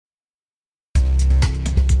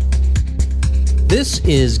This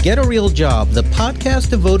is Get a Real Job, the podcast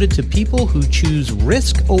devoted to people who choose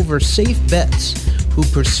risk over safe bets, who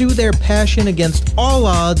pursue their passion against all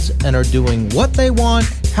odds and are doing what they want,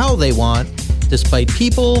 how they want, despite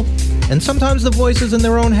people, and sometimes the voices in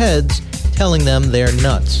their own heads telling them they're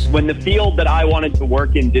nuts. When the field that I wanted to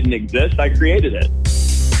work in didn't exist, I created it.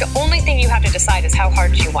 The only thing you have to decide is how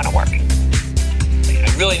hard do you want to work.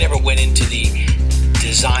 I really never went into the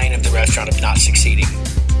design of the restaurant of not succeeding.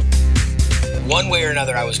 One way or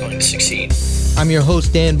another, I was going to succeed. I'm your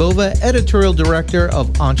host, Dan Bova, editorial director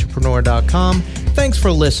of Entrepreneur.com. Thanks for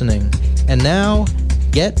listening. And now,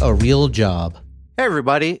 get a real job. Hey,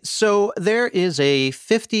 everybody. So there is a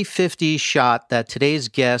 50-50 shot that today's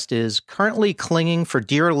guest is currently clinging for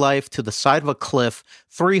dear life to the side of a cliff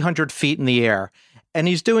 300 feet in the air. And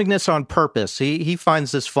he's doing this on purpose. He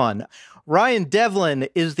finds this fun. Ryan Devlin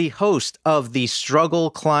is the host of the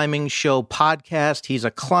Struggle Climbing Show podcast. He's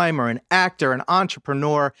a climber, an actor, an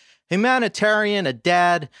entrepreneur, humanitarian, a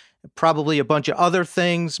dad, probably a bunch of other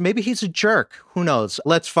things. Maybe he's a jerk. Who knows?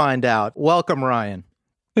 Let's find out. Welcome, Ryan.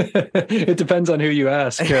 It depends on who you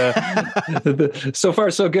ask. So far,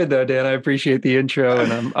 so good, though, Dan. I appreciate the intro,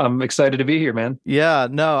 and I'm excited to be here, man. Yeah,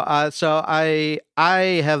 no. So I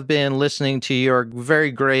have been listening to your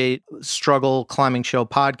very great Struggle Climbing Show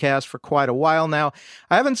podcast for quite a while now.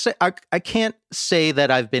 I can't say that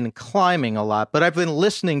I've been climbing a lot, but I've been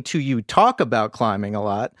listening to you talk about climbing a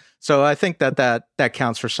lot. So I think that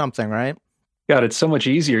counts for something, right? God, it's so much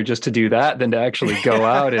easier just to do that than to actually go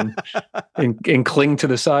out and cling to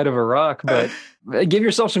the side of a rock. But give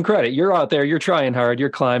yourself some credit. You're out there, you're trying hard, you're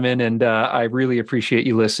climbing, and I really appreciate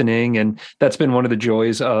you listening. And that's been one of the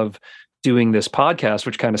joys of doing this podcast,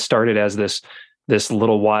 which kind of started as this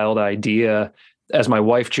little wild idea. As my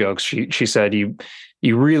wife jokes, she said,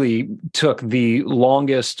 you really took the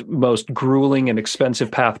longest, most grueling and expensive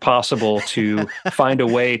path possible to find a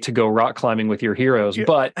way to go rock climbing with your heroes,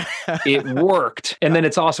 but it worked. And then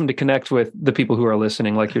it's awesome to connect with the people who are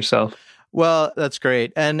listening like yourself. Well, that's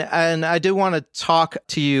great. And I do want to talk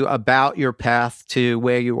to you about your path to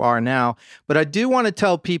where you are now, but I do want to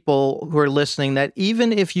tell people who are listening that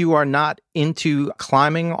even if you are not into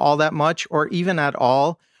climbing all that much or even at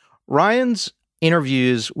all, Ryan's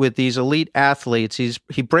interviews with these elite athletes,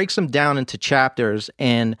 he breaks them down into chapters,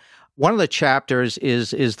 and one of the chapters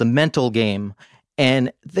is the mental game.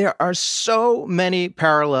 And there are so many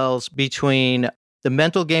parallels between the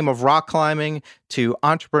mental game of rock climbing to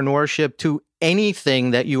entrepreneurship to anything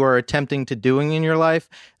that you are attempting to doing in your life.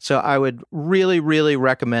 So I would really, really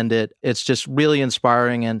recommend it. It's just really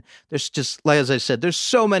inspiring, and there's just, like as I said, there's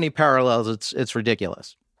so many parallels. It's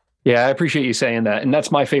ridiculous. Yeah, I appreciate you saying that. And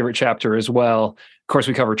that's my favorite chapter as well. Of course,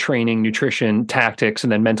 we cover training, nutrition, tactics,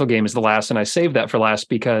 and then mental game is the last. And I saved that for last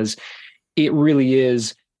because it really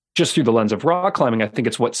is, just through the lens of rock climbing, I think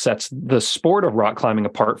it's what sets the sport of rock climbing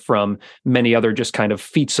apart from many other just kind of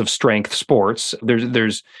feats of strength sports.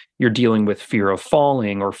 You're dealing with fear of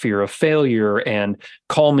falling or fear of failure and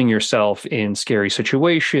calming yourself in scary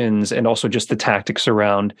situations, and also just the tactics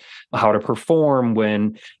around how to perform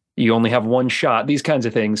when you only have one shot, these kinds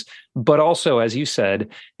of things. But also, as you said,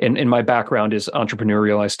 and my background is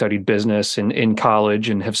entrepreneurial. I studied business in college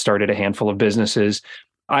and have started a handful of businesses.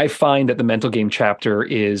 I find that the mental game chapter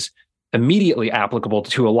is immediately applicable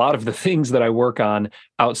to a lot of the things that I work on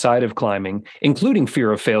outside of climbing, including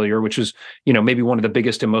fear of failure, which is, maybe one of the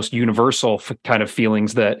biggest and most universal kind of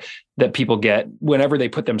feelings that people get whenever they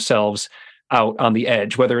put themselves out on the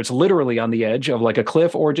edge, whether it's literally on the edge of like a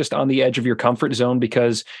cliff or just on the edge of your comfort zone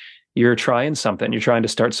because you're trying something, you're trying to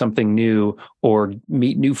start something new or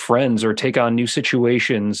meet new friends or take on new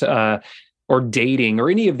situations or dating or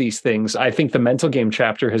any of these things. I think the mental game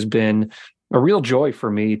chapter has been a real joy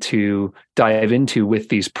for me to dive into with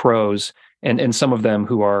these pros and some of them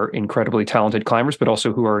who are incredibly talented climbers, but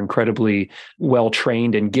also who are incredibly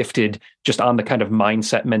well-trained and gifted just on the kind of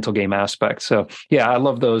mindset mental game aspect. So yeah, I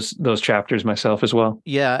love those chapters myself as well.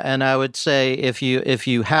 Yeah. And I would say if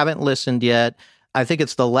you haven't listened yet, I think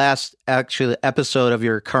it's the last actually episode of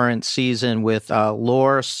your current season with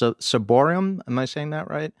Laura Saborim. Am I saying that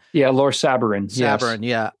right? Yeah, Laura Saborin. Saborin, yes.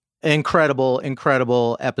 Yeah.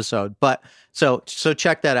 Incredible episode. But so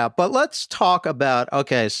check that out. But let's talk about,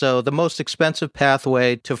 so the most expensive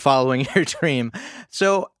pathway to following your dream.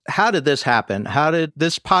 So how did this happen?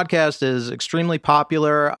 This podcast is extremely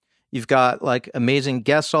popular. You've got like amazing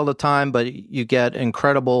guests all the time, but you get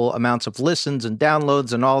incredible amounts of listens and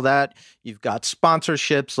downloads and all that. You've got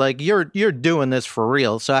sponsorships. Like you're doing this for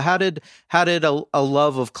real. So how did a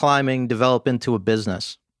love of climbing develop into a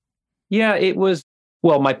business? Yeah, it was.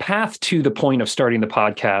 Well, my path to the point of starting the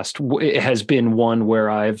podcast, it has been one where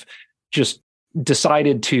I've just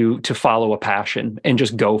decided to follow a passion and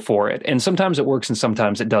just go for it. And sometimes it works and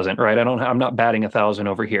sometimes it doesn't, right? I'm not batting 1,000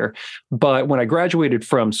 over here. But when I graduated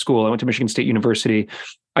from school, I went to Michigan State University.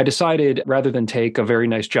 I decided rather than take a very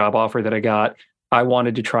nice job offer that I got, I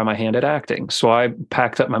wanted to try my hand at acting. So I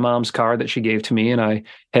packed up my mom's car that she gave to me and I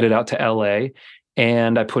headed out to LA,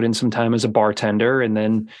 and I put in some time as a bartender and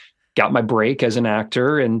then got my break as an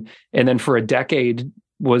actor. And then for a decade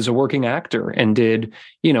was a working actor and did,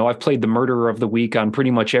 I've played the murderer of the week on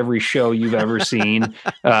pretty much every show you've ever seen.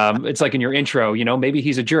 It's like in your intro, maybe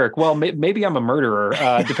he's a jerk. Well, maybe I'm a murderer,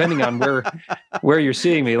 depending on where you're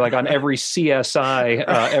seeing me. Like on every CSI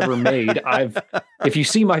ever made, if you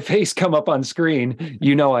see my face come up on screen,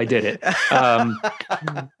 I did it.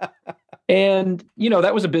 And,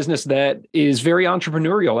 that was a business that is very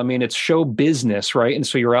entrepreneurial. I mean, it's show business, right? And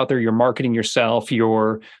so you're out there, you're marketing yourself,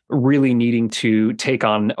 you're really needing to take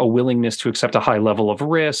on a willingness to accept a high level of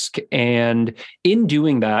risk. And in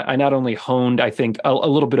doing that, I not only honed, I think, a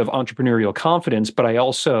little bit of entrepreneurial confidence, but I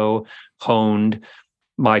also honed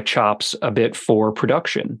my chops a bit for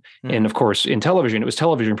production. And of course, in television, it was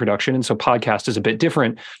television production. And so podcast is a bit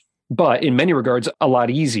different, but in many regards, a lot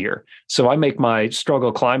easier. So I make my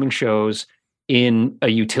struggle climbing shows in a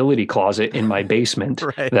utility closet in my basement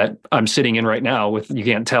right. that I'm sitting in right now with, you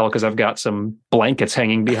can't tell because I've got some blankets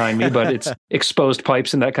hanging behind me, but it's exposed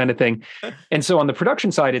pipes and that kind of thing. And so on the production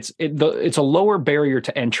side, it's a lower barrier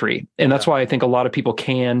to entry. And that's why I think a lot of people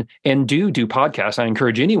can and do podcasts. I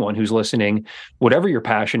encourage anyone who's listening, whatever your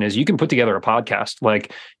passion is, you can put together a podcast.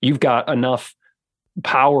 Like you've got enough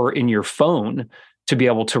power in your phone to be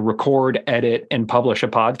able to record, edit, and publish a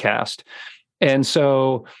podcast. And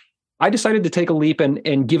so I decided to take a leap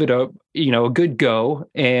and give it a good go.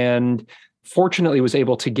 And fortunately was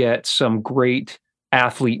able to get some great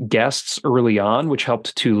athlete guests early on, which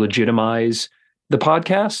helped to legitimize the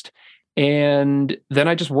podcast. And then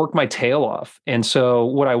I just worked my tail off. And so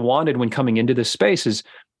what I wanted when coming into this space is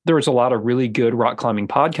there was a lot of really good rock climbing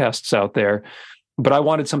podcasts out there, but I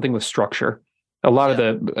wanted something with structure. A lot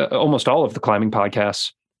of almost all of the climbing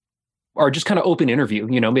podcasts are just kind of open interview,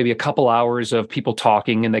 maybe a couple hours of people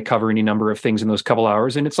talking and they cover any number of things in those couple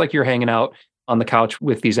hours. And it's like you're hanging out on the couch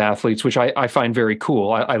with these athletes, which I find very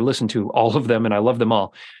cool. I listen to all of them and I love them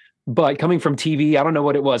all. But coming from TV, I don't know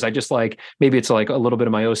what it was. I just maybe it's like a little bit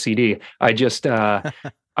of my OCD.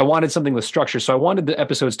 I wanted something with structure. So I wanted the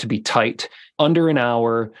episodes to be tight, under an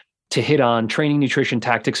hour, to hit on training, nutrition,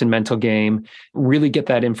 tactics, and mental game, really get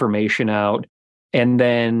that information out. And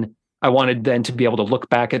then I wanted then to be able to look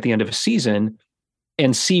back at the end of a season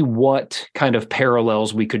and see what kind of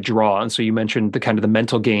parallels we could draw. And so you mentioned the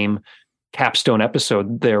mental game capstone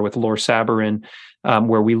episode there with Laura Sabarin,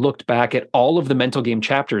 where we looked back at all of the mental game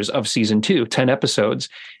chapters of season 2, 10 episodes.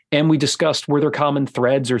 And we discussed, were there common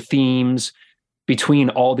threads or themes between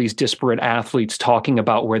all these disparate athletes talking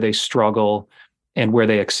about where they struggle and where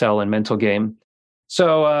they excel in mental game.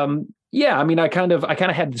 So, I kind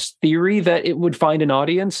of had this theory that it would find an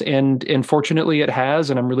audience, and fortunately it has,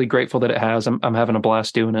 and I'm really grateful that it has. I'm having a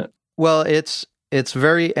blast doing it. Well, it's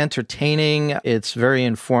very entertaining. It's very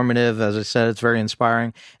informative. As I said, it's very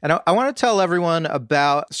inspiring. And I want to tell everyone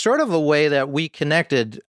about sort of a way that we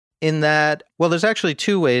connected in that, well, there's actually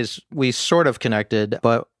 2 ways we sort of connected,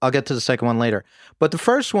 but I'll get to the second one later. But the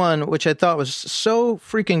first one, which I thought was so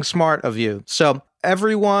freaking smart of you. So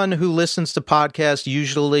everyone who listens to podcasts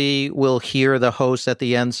usually will hear the host at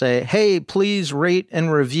the end say, hey, please rate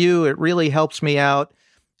and review. It really helps me out.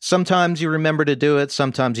 Sometimes you remember to do it.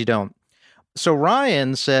 Sometimes you don't. So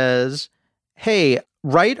Ryan says, hey,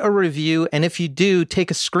 write a review. And if you do,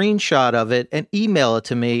 take a screenshot of it and email it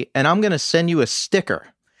to me. And I'm going to send you a sticker.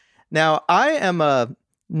 Now, I am a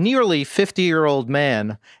nearly 50-year-old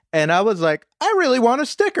man, and I was like, I really want a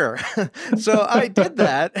sticker. So I did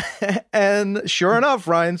that. And sure enough,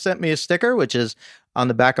 Ryan sent me a sticker, which is on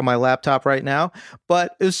the back of my laptop right now.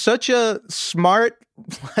 But it was such a smart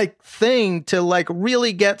thing to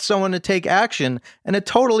really get someone to take action. And it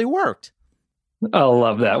totally worked. I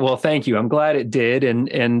love that. Well, thank you. I'm glad it did.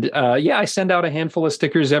 And I send out a handful of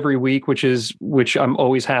stickers every week, which I'm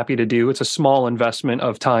always happy to do. It's a small investment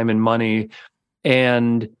of time and money.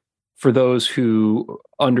 And for those who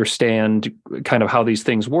understand kind of how these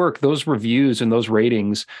things work, those reviews and those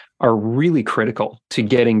ratings are really critical to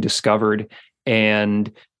getting discovered,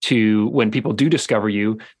 and to, when people do discover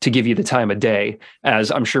you, to give you the time of day.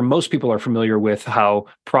 As I'm sure most people are familiar with how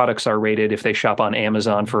products are rated if they shop on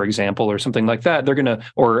Amazon, for example, or something like that. They're going to,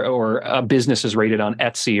 or a business is rated on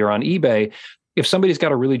Etsy or on eBay. If somebody's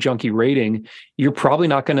got a really junky rating, you're probably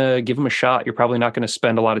not going to give them a shot. You're probably not going to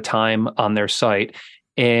spend a lot of time on their site.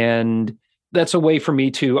 And that's a way for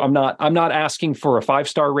me to, I'm not asking for a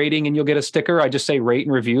 5-star rating and you'll get a sticker. I just say rate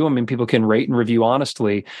and review. I mean, people can rate and review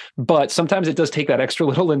honestly, but sometimes it does take that extra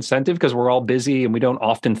little incentive because we're all busy and we don't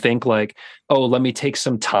often think like, oh, let me take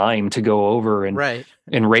some time to go over and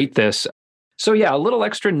rate this. So yeah, a little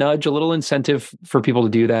extra nudge, a little incentive for people to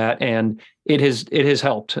do that. And it has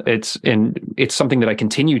helped. It's something that I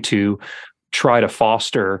continue to try to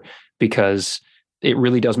foster because it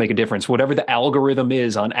really does make a difference. Whatever the algorithm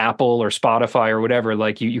is on Apple or Spotify or whatever,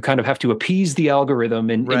 like you kind of have to appease the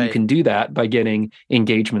algorithm and you can do that by getting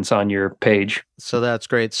engagements on your page. So that's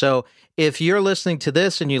great. So if you're listening to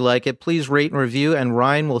this and you like it, please rate and review and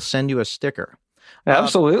Ryan will send you a sticker.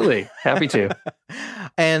 Absolutely. Happy to.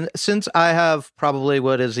 And since I have probably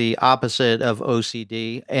what is the opposite of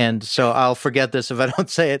OCD, and so I'll forget this if I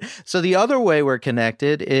don't say it. So the other way we're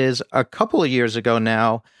connected is a couple of years ago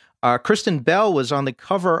now, Kristen Bell was on the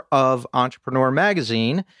cover of Entrepreneur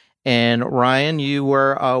Magazine. And Ryan, you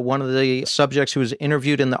were one of the subjects who was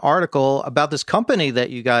interviewed in the article about this company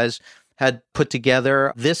that you guys had put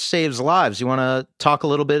together. This Saves Lives. You want to talk a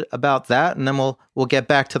little bit about that, and then we'll get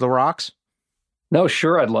back to the rocks? No,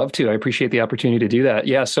 sure. I'd love to. I appreciate the opportunity to do that.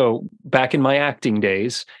 Yeah. So back in my acting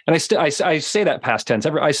days, and I say that past tense,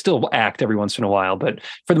 I still act every once in a while, but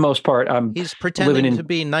for the most part, he's pretending to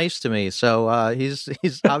be nice to me. So he's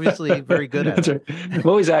obviously very good at it. I'm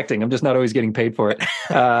always acting. I'm just not always getting paid for it.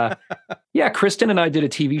 Yeah. Kristen and I did a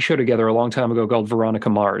TV show together a long time ago called Veronica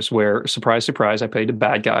Mars, where, surprise, surprise, I played a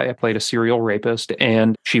bad guy. I played a serial rapist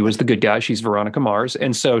and she was the good guy. She's Veronica Mars.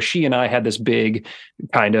 And so she and I had this big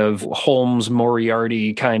kind of Holmes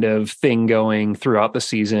Moriarty kind of thing going throughout the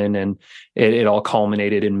season. And it all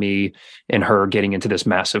culminated in me and her getting into this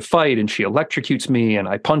massive fight, and she electrocutes me and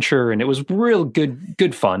I punch her. And it was real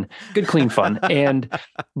good fun, good, clean fun.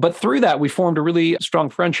 But through that, we formed a really strong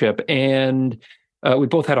friendship, and we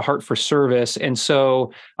both had a heart for service. And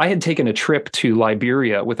so I had taken a trip to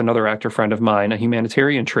Liberia with another actor friend of mine, a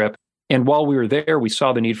humanitarian trip. And while we were there, we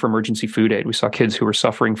saw the need for emergency food aid. We saw kids who were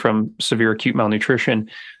suffering from severe acute malnutrition.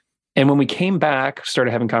 And when we came back,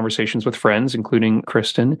 started having conversations with friends, including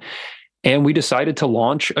Kristen, and we decided to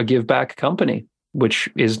launch a give back company, which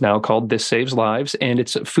is now called This Saves Lives. And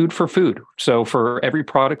it's food for food. So for every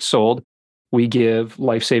product sold, we give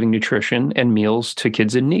life-saving nutrition and meals to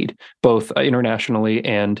kids in need, both internationally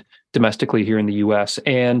and domestically here in the US.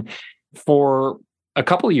 And for a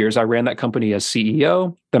couple of years, I ran that company as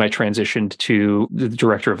CEO. Then I transitioned to the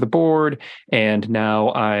director of the board. And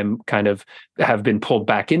now I'm kind of have been pulled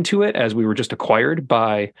back into it as we were just acquired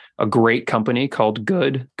by a great company called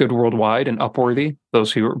Good Worldwide and Upworthy.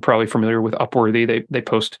 Those who are probably familiar with Upworthy, they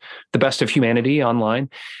post the best of humanity online.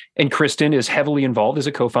 And Kristen is heavily involved as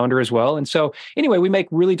a co-founder as well. And so anyway, we make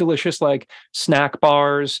really delicious like snack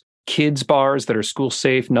bars, kids bars that are school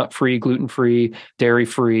safe, nut free, gluten free, dairy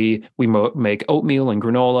free. We make oatmeal and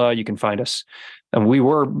granola. You can find us. And we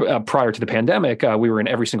were prior to the pandemic, we were in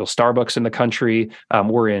every single Starbucks in the country.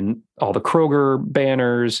 We're in all the Kroger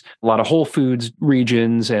banners, a lot of Whole Foods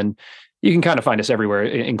regions, and you can kind of find us everywhere,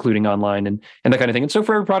 including online and that kind of thing. And so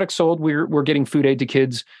for every product sold, we're getting food aid to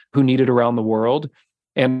kids who need it around the world.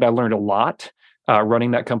 And I learned a lot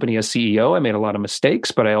running that company as CEO. I made a lot of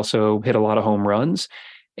mistakes, but I also hit a lot of home runs.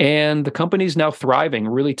 And the company's now thriving,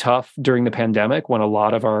 really tough during the pandemic when a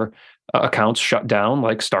lot of our accounts shut down,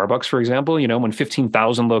 like Starbucks, for example. You know, when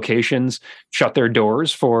 15,000 locations shut their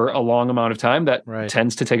doors for a long amount of time, that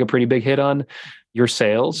tends to take a pretty big hit on your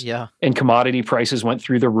sales. Yeah. And commodity prices went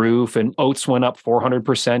through the roof and oats went up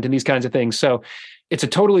 400% and these kinds of things. So it's a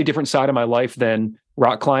totally different side of my life than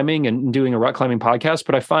rock climbing and doing a rock climbing podcast.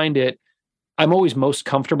 But I find I'm always most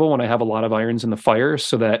comfortable when I have a lot of irons in the fire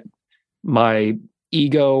so that my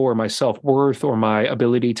ego or my self-worth or my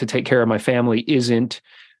ability to take care of my family isn't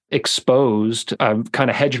exposed. I've kind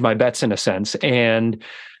of hedged my bets in a sense. And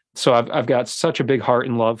so I've got such a big heart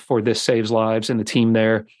and love for This Saves Lives and the team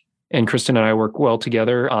there. And Kristen and I work well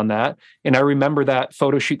together on that. And I remember that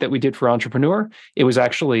photo shoot that we did for Entrepreneur. It was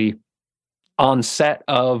actually on set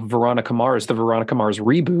of Veronica Mars, the Veronica Mars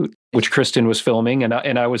reboot, which Kristen was filming, and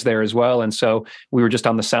I was there as well. And so we were just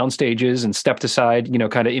on the sound stages and stepped aside, you know,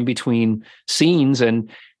 kind of in between scenes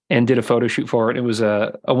and did a photo shoot for it. It was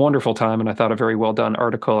a wonderful time, and I thought a very well done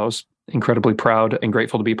article. I was incredibly proud and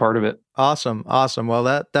grateful to be part of it. Awesome.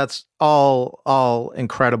 Well, that's all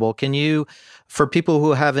incredible. Can you, for people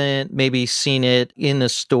who haven't maybe seen it in the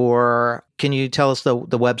store, can you tell us the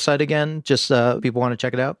website again? Just people want to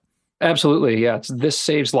check it out. Absolutely. Yeah. It's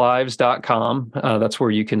thissaveslives.com. That's where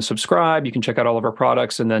you can subscribe. You can check out all of our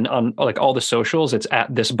products. And then on like all the socials, it's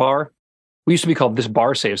at This Bar. we used to be called This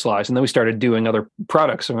Bar Saves Lives, and then we started doing other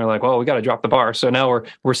products, and we're like, well, we got to drop the bar. So now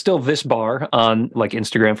we're still This Bar on like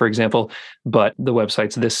Instagram, for example, but the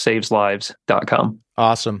website's thisSavesLives.com.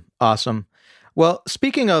 Awesome. Well,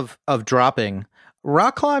 speaking of dropping,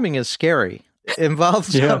 rock climbing is scary. It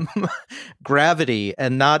involves some gravity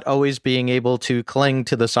and not always being able to cling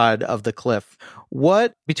to the side of the cliff.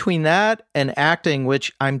 What, between that and acting,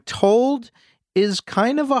 which I'm told is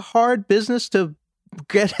kind of a hard business to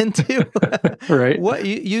get into, right? What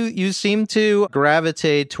you seem to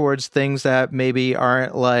gravitate towards things that maybe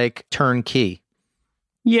aren't like turnkey.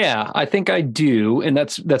 Yeah, I think I do, and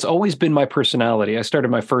that's always been my personality. I started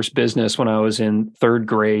my first business when I was in third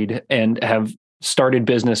grade, and have started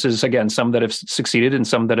businesses, again, some that have succeeded and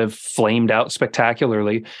some that have flamed out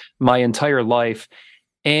spectacularly my entire life.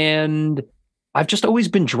 And I've just always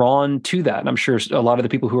been drawn to that. And I'm sure a lot of the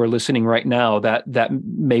people who are listening right now that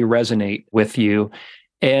may resonate with you.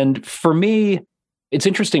 And for me, it's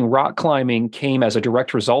interesting. Rock climbing came as a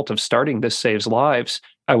direct result of starting This Saves Lives.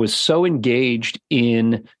 I was so engaged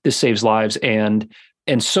in This Saves Lives and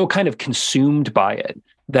so kind of consumed by it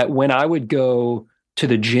that when I would go to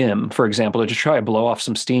the gym, for example, to just try to blow off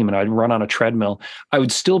some steam and I'd run on a treadmill, I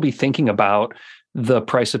would still be thinking about the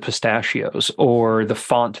price of pistachios or the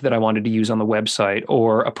font that I wanted to use on the website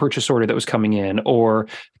or a purchase order that was coming in or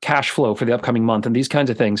cash flow for the upcoming month and these kinds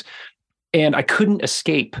of things. And I couldn't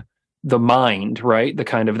escape the mind, right? The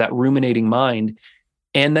kind of that ruminating mind.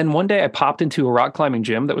 And then one day I popped into a rock climbing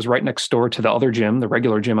gym that was right next door to the other gym, the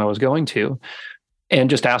regular gym I was going to, and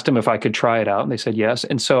just asked them if I could try it out. And they said yes.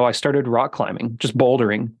 And so I started rock climbing, just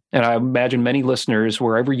bouldering. And I imagine many listeners,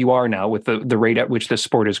 wherever you are now with the rate at which this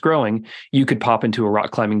sport is growing, you could pop into a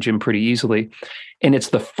rock climbing gym pretty easily. And it's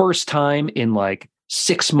the first time in like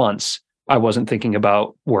 6 months I wasn't thinking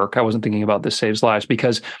about work. I wasn't thinking about This Saves Lives,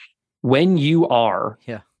 because when you are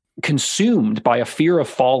consumed by a fear of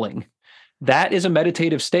falling, that is a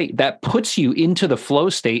meditative state that puts you into the flow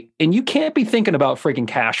state. And you can't be thinking about freaking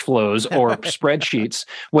cash flows or spreadsheets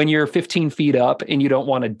when you're 15 feet up and you don't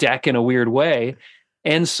want to deck in a weird way.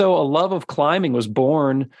 And so a love of climbing was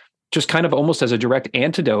born just kind of almost as a direct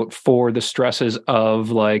antidote for the stresses of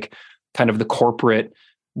like kind of the corporate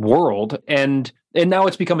world. And now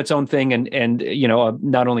it's become its own thing and you know,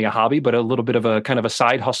 not only a hobby, but a little bit of a kind of a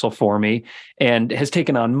side hustle for me, and has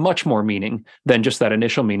taken on much more meaning than just that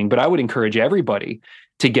initial meaning. But I would encourage everybody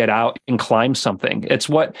to get out and climb something. It's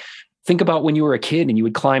think about when you were a kid and you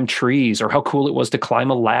would climb trees, or how cool it was to climb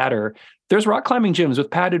a ladder. There's rock climbing gyms with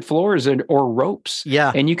padded floors or ropes.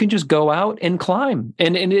 Yeah. And you can just go out and climb.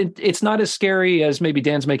 And it's not as scary as maybe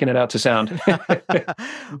Dan's making it out to sound.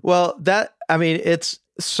 Well, it's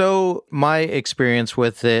so my experience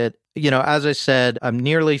with it, you know, as I said, I'm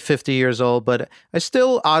nearly 50 years old, but I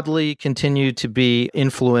still oddly continue to be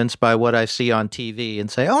influenced by what I see on TV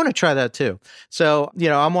and say, I want to try that too. So, you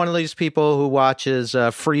know, I'm one of these people who watches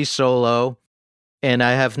Free Solo, and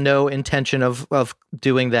I have no intention of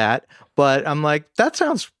doing that. But I'm like, that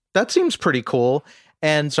seems pretty cool.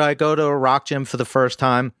 And so I go to a rock gym for the first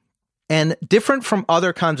time. And different from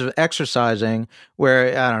other kinds of exercising where,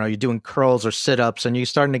 I don't know, you're doing curls or sit-ups and you're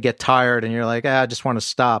starting to get tired and you're like, I just want to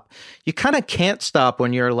stop. You kind of can't stop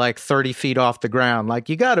when you're like 30 feet off the ground. Like,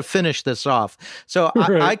 you got to finish this off. So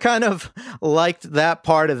right. I kind of liked that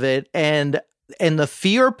part of it. And the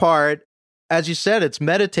fear part, as you said, it's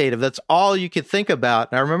meditative. That's all you could think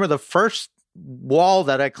about. And I remember the first wall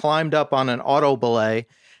that I climbed up on an auto belay.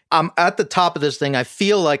 I'm at the top of this thing. I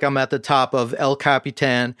feel like I'm at the top of El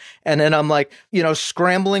Capitan. And then I'm like, you know,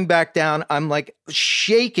 scrambling back down. I'm like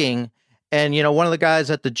shaking. And, you know, one of the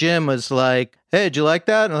guys at the gym was like, hey, did you like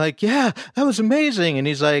that? And I'm like, yeah, that was amazing. And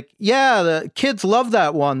he's like, yeah, the kids love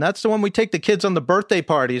that one. That's the one we take the kids on the birthday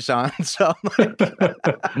parties on. So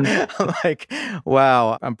I'm like,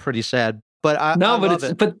 wow, I'm pretty sad. But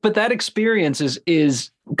but that experience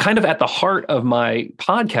is kind of at the heart of my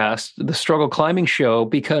podcast, the Struggle Climbing Show,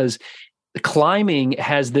 because climbing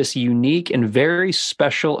has this unique and very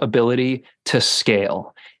special ability to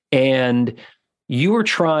scale. And you were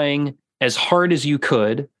trying as hard as you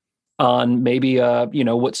could on maybe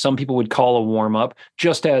what some people would call a warm-up,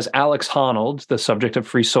 just as Alex Honnold, the subject of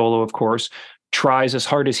Free Solo, of course, tries as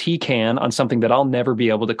hard as he can on something that I'll never be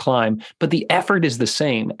able to climb. But the effort is the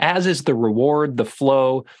same, as is the reward, the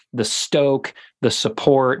flow, the stoke, the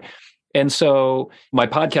support. And so my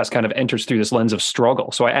podcast kind of enters through this lens of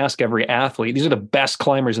struggle. So I ask every athlete, these are the best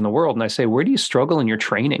climbers in the world. And I say, where do you struggle in your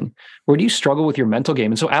training? Where do you struggle with your mental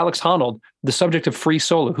game? And so Alex Honnold, the subject of Free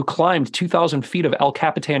Solo, who climbed 2,000 feet of El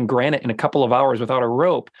Capitan granite in a couple of hours without a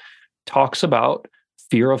rope, talks about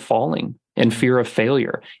fear of falling and fear of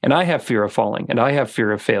failure. And I have fear of falling, and I have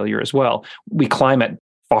fear of failure as well. We climb at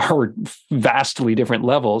vastly different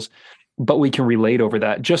levels, but we can relate over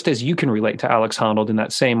that, just as you can relate to Alex Honnold in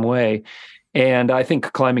that same way. And I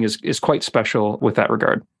think climbing is quite special with that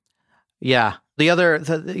regard. Yeah.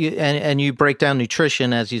 And you break down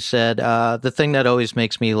nutrition, as you said. The thing that always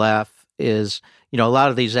makes me laugh is, a lot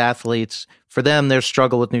of these athletes, for them, their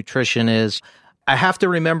struggle with nutrition is, I have to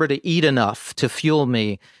remember to eat enough to fuel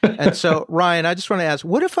me. And so, Ryan, I just want to ask,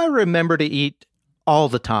 what if I remember to eat all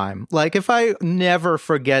the time? Like if I never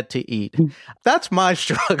forget to eat, that's my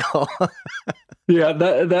struggle. Yeah,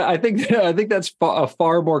 I think that's a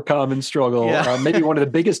far more common struggle. Yeah. Maybe one of the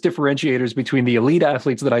biggest differentiators between the elite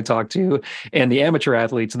athletes that I talk to and the amateur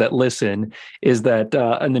athletes that listen is that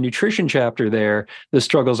in the nutrition chapter there, the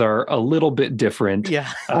struggles are a little bit different.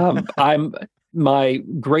 Yeah. My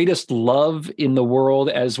greatest love in the world,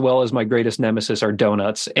 as well as my greatest nemesis, are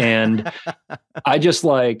donuts. And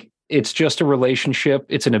it's just a relationship.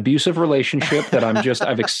 It's an abusive relationship that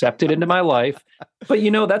I've accepted into my life. But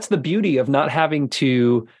that's the beauty of not having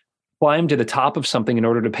to climb to the top of something in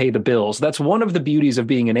order to pay the bills. That's one of the beauties of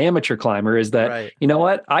being an amateur climber, is that, right. You know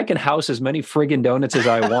what? I can house as many friggin' donuts as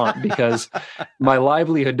I want because my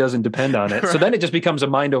livelihood doesn't depend on it. Right. So then it just becomes a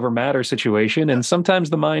mind over matter situation. And sometimes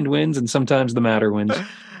the mind wins and sometimes the matter wins.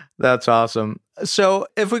 That's awesome. So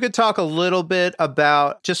if we could talk a little bit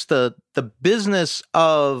about just the business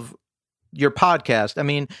of your podcast. I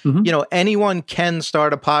mean, anyone can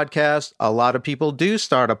start a podcast. A lot of people do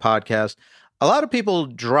start a podcast. A lot of people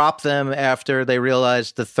drop them after they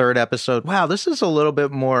realize the third episode, wow, this is a little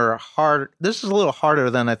bit more hard. This is a little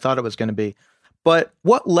harder than I thought it was going to be. But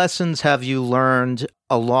what lessons have you learned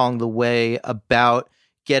along the way about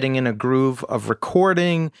getting in a groove of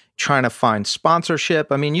recording, trying to find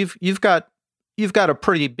sponsorship? I mean, you've got a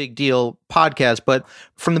pretty big deal podcast, but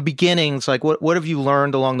from the beginning, it's like, what have you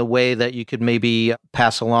learned along the way that you could maybe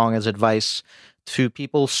pass along as advice to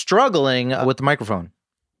people struggling with the microphone?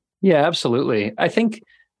 Yeah, absolutely. I think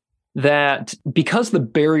that because the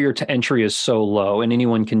barrier to entry is so low and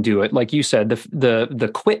anyone can do it, like you said,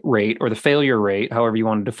 the quit rate or the failure rate, however you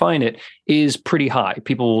want to define it, is pretty high.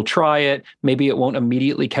 People will try it. Maybe it won't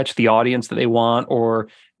immediately catch the audience that they want, or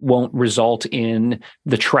won't result in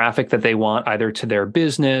the traffic that they want, either to their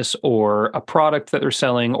business or a product that they're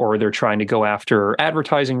selling, or they're trying to go after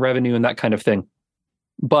advertising revenue and that kind of thing.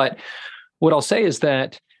 But what I'll say is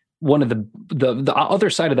that one of the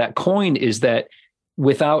other side of that coin is that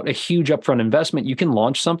without a huge upfront investment, you can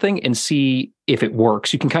launch something and see if it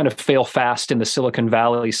works. You can kind of fail fast in the Silicon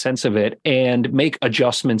Valley sense of it and make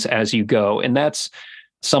adjustments as you go. And that's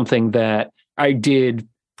something that I did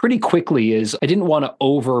pretty quickly. Is I didn't want to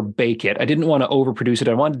over bake it. I didn't want to overproduce it.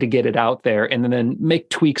 I wanted to get it out there and then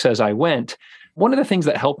make tweaks as I went. One of the things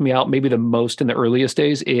that helped me out maybe the most in the earliest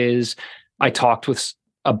days is I talked with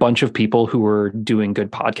a bunch of people who were doing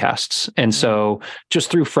good podcasts. And so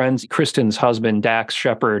just through friends, Kristen's husband, Dax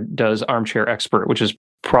Shepard, does Armchair Expert, which is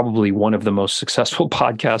probably one of the most successful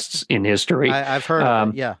podcasts in history. I've heard of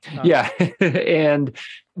it. Yeah. Yeah.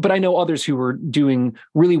 But I know others who were doing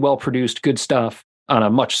really well-produced, good stuff on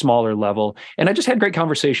a much smaller level. And I just had great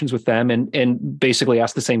conversations with them and basically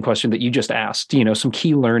asked the same question that you just asked, some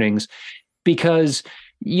key learnings, because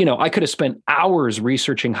I could have spent hours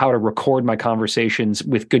researching how to record my conversations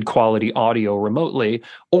with good quality audio remotely,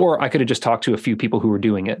 or I could have just talked to a few people who were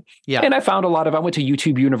doing it. Yeah. And I found I went to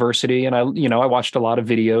YouTube University and I watched a lot of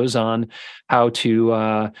videos on how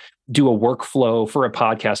to do a workflow for a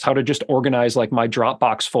podcast, how to just organize like my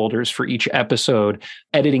Dropbox folders for each episode,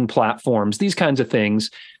 editing platforms, these kinds of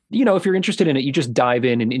things. If you're interested in it, you just dive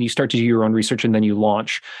in and you start to do your own research and then you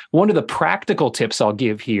launch. One of the practical tips I'll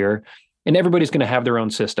give here, and everybody's going to have their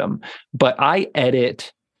own system, but I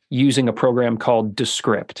edit using a program called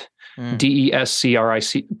Descript,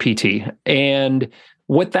 Descript. And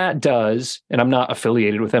what that does, and I'm not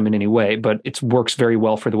affiliated with them in any way, but it works very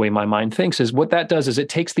well for the way my mind thinks, is what that does is it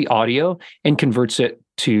takes the audio and converts it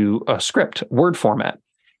to a script, Word format,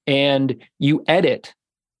 and you edit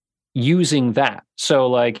using that. So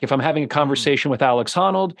like if I'm having a conversation with Alex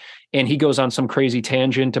Honnold and he goes on some crazy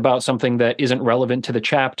tangent about something that isn't relevant to the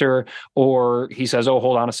chapter, or he says, oh,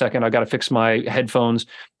 hold on a second, I got to fix my headphones.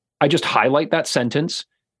 I just highlight that sentence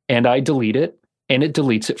and I delete it, and it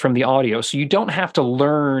deletes it from the audio. So you don't have to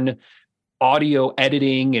learn audio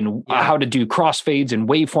editing and how to do crossfades and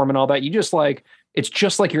waveform and all that. It's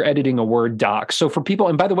just like you're editing a Word doc. So for people,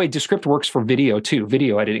 and by the way, Descript works for video too,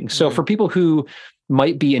 video editing. So for people who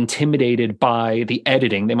might be intimidated by the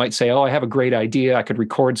editing, they might say, oh, I have a great idea. I could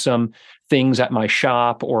record some things at my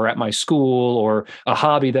shop or at my school or a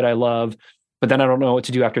hobby that I love, but then I don't know what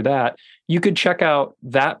to do after that. you could check out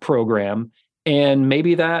that program, and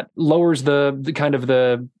maybe that lowers the kind of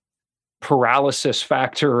the paralysis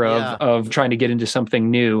factor of trying to get into something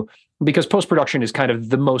new, because post-production is kind of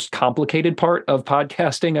the most complicated part of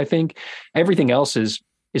podcasting. I think everything else is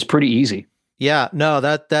pretty easy. Yeah, no,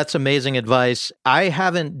 that's amazing advice. I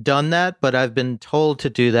haven't done that, but I've been told to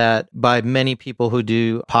do that by many people who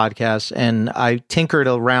do podcasts, and I tinkered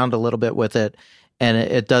around a little bit with it, and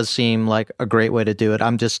it does seem like a great way to do it.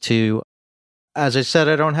 I'm just too, as I said,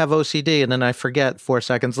 I don't have OCD, and then I forget 4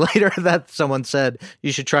 seconds later that someone said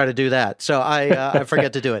you should try to do that. So I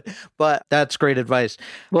forget to do it. But that's great advice.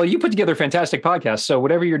 Well, you put together fantastic podcasts, so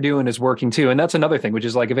whatever you're doing is working too. And that's another thing, which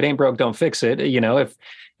is like, if it ain't broke, don't fix it. You know,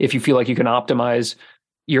 if you feel like you can optimize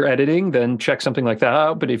your editing, then check something like that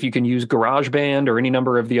out. But if you can use GarageBand or any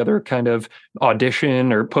number of the other kind of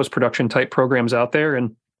Audition or post-production type programs out there,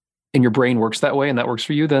 and your brain works that way and that works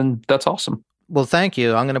for you, then that's awesome. Well, thank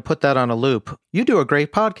you. I'm going to put that on a loop. You do a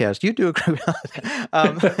great podcast. You do a great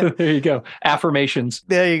There you go. Affirmations.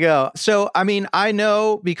 There you go. So, I mean, I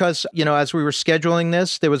know because, as we were scheduling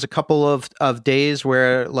this, there was a couple of days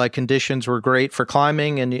where like conditions were great for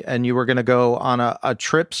climbing, and you were going to go on a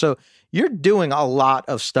trip. So you're doing a lot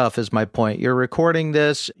of stuff is my point. You're recording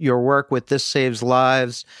this, your work with This Saves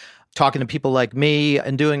Lives, talking to people like me,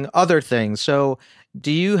 and doing other things. So do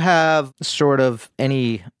you have sort of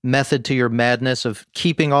any method to your madness of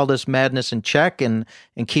keeping all this madness in check and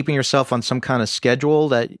keeping yourself on some kind of schedule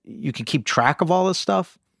that you can keep track of all this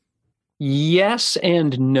stuff? Yes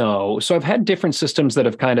and no. So I've had different systems that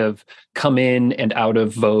have kind of come in and out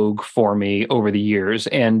of vogue for me over the years.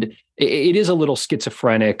 And it is a little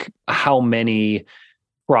schizophrenic how many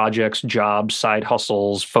projects, jobs, side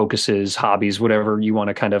hustles, focuses, hobbies, whatever you want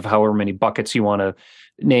to kind of, however many buckets you want to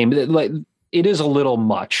name. Like, it is a little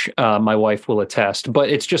much. My wife will attest, but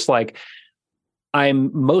it's just like,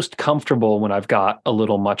 I'm most comfortable when I've got a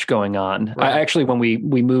little much going on. Right. Actually, when we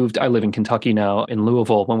moved, I live in Kentucky now, in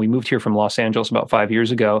Louisville. When we moved here from Los Angeles about 5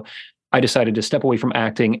 years ago, I decided to step away from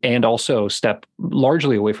acting and also step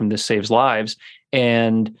largely away from This Saves Lives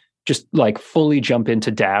and just like fully jump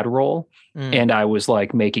into dad role. And I was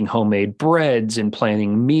like making homemade breads and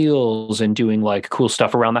planning meals and doing like cool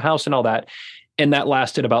stuff around the house and all that. And that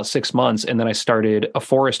lasted about 6 months. And then I started a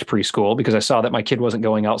forest preschool because I saw that my kid wasn't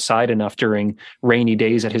going outside enough during rainy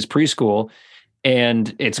days at his preschool.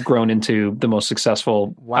 And it's grown into the most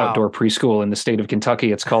successful outdoor preschool in the state of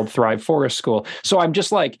Kentucky. It's called Thrive Forest School. So I'm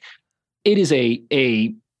just like, it is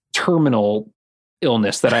a terminal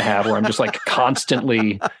illness that I have where I'm just like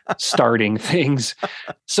constantly starting things.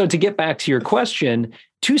 So to get back to your question,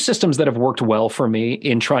 two systems that have worked well for me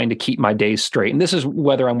in trying to keep my days straight, and this is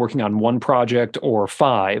whether I'm working on one project or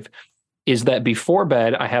 5, is that before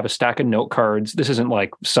bed, I have a stack of note cards. This isn't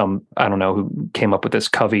like some, I don't know who came up with this,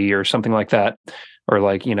 Covey or something like that, or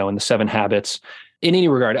like, in the 7 Habits. In any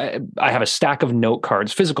regard, I have a stack of note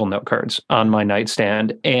cards, physical note cards on my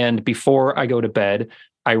nightstand. And before I go to bed,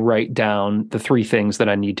 I write down the 3 things that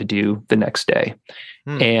I need to do the next day.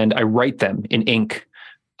 And I write them in ink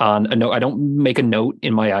on a note. I don't make a note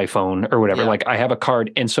in my iPhone or whatever. Like, I have a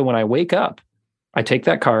card. And so when I wake up, I take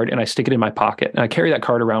that card and I stick it in my pocket and I carry that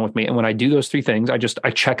card around with me. And when I do those 3 things, I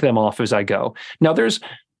check them off as I go. Now there's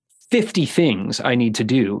 50 things I need to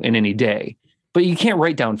do in any day, but you can't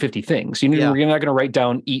write down 50 things. You're not going to write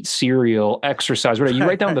down eat cereal, exercise, whatever. You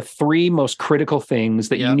write down the 3 most critical things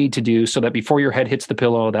that you need to do so that before your head hits the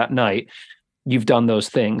pillow that night, you've done those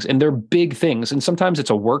things. And they're big things. And sometimes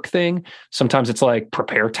it's a work thing. Sometimes it's like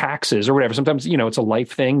prepare taxes or whatever. Sometimes, it's a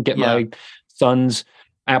life thing. Get my son's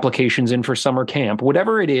applications in for summer camp,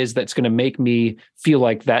 whatever it is that's going to make me feel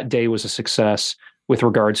like that day was a success with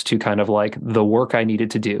regards to kind of like the work I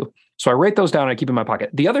needed to do. So I write those down and I keep in my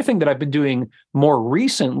pocket. The other thing that I've been doing more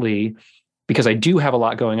recently, because I do have a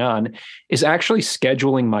lot going on, is actually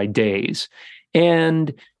scheduling my days.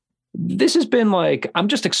 And this has been like, I'm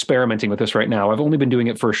just experimenting with this right now. I've only been doing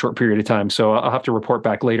it for a short period of time, so I'll have to report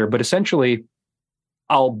back later. But essentially,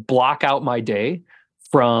 I'll block out my day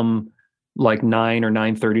from like 9 or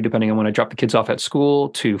 9:30, depending on when I drop the kids off at school,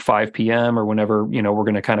 to 5 p.m. or whenever, we're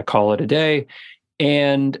going to kind of call it a day.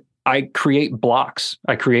 And I create blocks.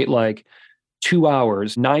 I create like 2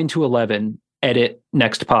 hours, 9 to 11, edit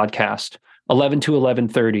next podcast. 11 to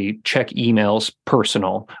 11:30, check emails,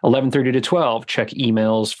 personal. 11:30 to 12, check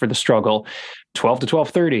emails for the struggle. 12 to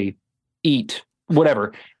 12:30, eat,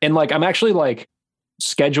 whatever. And like, I'm actually like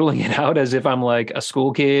scheduling it out as if I'm like a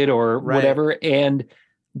school kid or whatever. And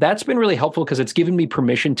that's been really helpful because it's given me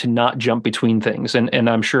permission to not jump between things. And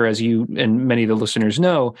I'm sure, as you and many of the listeners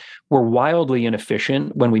know, we're wildly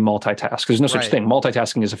inefficient when we multitask. There's no such thing.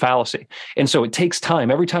 Multitasking is a fallacy. And so it takes time.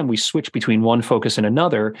 Every time we switch between one focus and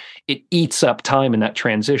another, it eats up time in that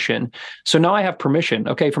transition. So now I have permission.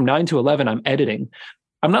 Okay, from 9 to 11, I'm editing.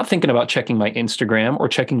 I'm not thinking about checking my Instagram or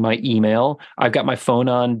checking my email. I've got my phone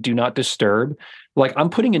on Do Not Disturb. Like,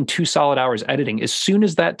 I'm putting in 2 solid hours editing. As soon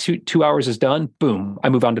as that two hours is done, boom, I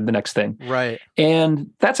move on to the next thing. Right.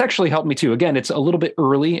 And that's actually helped me too. Again, it's a little bit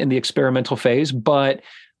early in the experimental phase, but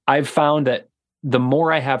I've found that the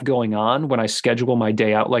more I have going on when I schedule my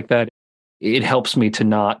day out like that, it helps me to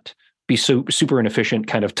not be so super inefficient,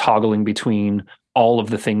 kind of toggling between all of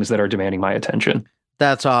the things that are demanding my attention.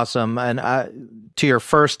 That's awesome. And to your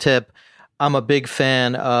first tip, I'm a big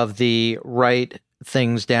fan of the write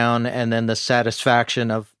things down and then the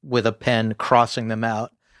satisfaction of with a pen crossing them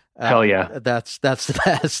out. Hell yeah. That's the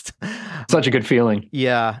best. Such a good feeling.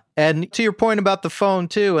 Yeah. And to your point about the phone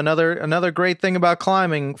too, another great thing about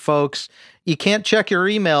climbing, folks, you can't check your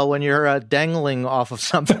email when you're dangling off of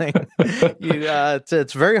something.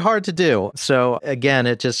 It's very hard to do. So again,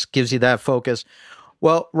 it just gives you that focus.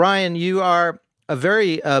 Well, Ryan, you are a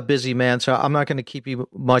very busy man, so I'm not going to keep you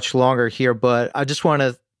much longer here, but I just want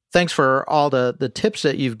to thanks for all the tips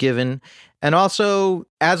that you've given. And also,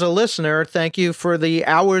 as a listener, thank you for the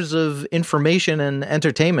hours of information and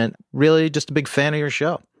entertainment. Really just a big fan of your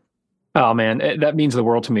show. Oh man, that means the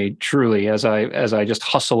world to me, truly, as I just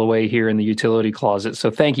hustle away here in the utility closet.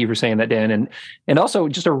 So thank you for saying that, Dan. And also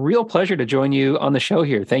just a real pleasure to join you on the show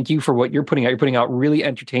here. Thank you for what you're putting out. You're putting out really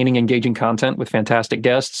entertaining, engaging content with fantastic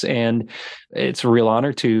guests. And it's a real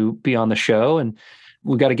honor to be on the show. And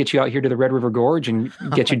we've got to get you out here to the Red River Gorge and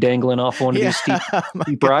get you dangling off one of these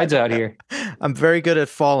steep rides out here. I'm very good at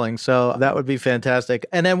falling, so that would be fantastic.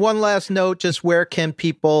 And then one last note, just where can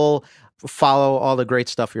people follow all the great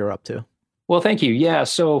stuff you're up to? Well, thank you. Yeah.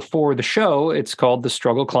 So for the show, it's called The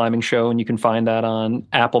Struggle Climbing Show, and you can find that on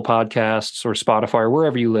Apple Podcasts or Spotify or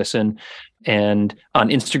wherever you listen. And on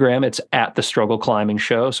Instagram, it's at The Struggle Climbing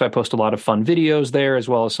Show. So I post a lot of fun videos there, as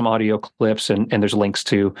well as some audio clips, and there's links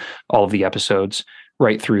to all of the episodes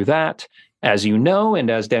right through that. As you know,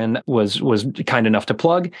 and as Dan was kind enough to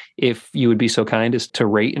plug, if you would be so kind as to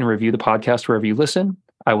rate and review the podcast wherever you listen,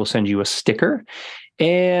 I will send you a sticker.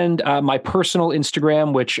 And my personal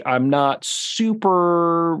Instagram, which I'm not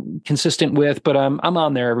super consistent with, but I'm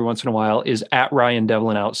on there every once in a while, is at Ryan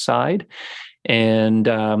Devlin Outside. And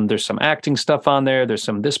there's some acting stuff on there. There's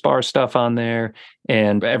some This Bar stuff on there.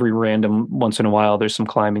 And every random once in a while, there's some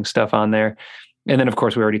climbing stuff on there. And then, of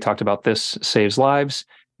course, we already talked about This Saves Lives.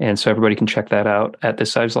 And so everybody can check that out at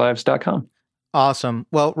thissaveslives.com. Awesome.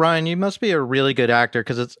 Well, Ryan, you must be a really good actor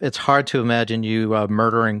because it's hard to imagine you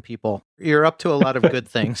murdering people. You're up to a lot of good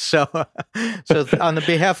things. So on the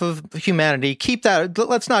behalf of humanity, keep that.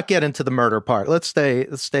 Let's not get into the murder part. Let's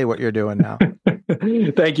stay what you're doing now.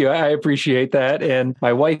 Thank you. I appreciate that. And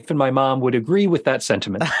my wife and my mom would agree with that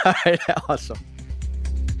sentiment. All right. Awesome.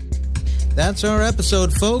 That's our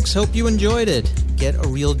episode, folks. Hope you enjoyed it. Get a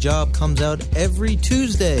Real Job comes out every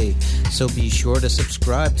Tuesday, so be sure to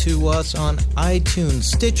subscribe to us on iTunes,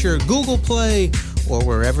 Stitcher, Google Play, or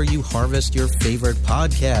wherever you harvest your favorite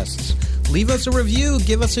podcasts. Leave us a review,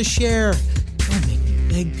 give us a share. Don't make me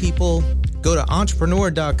beg, people. Go to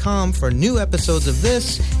entrepreneur.com for new episodes of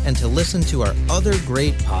this and to listen to our other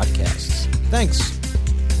great podcasts. Thanks.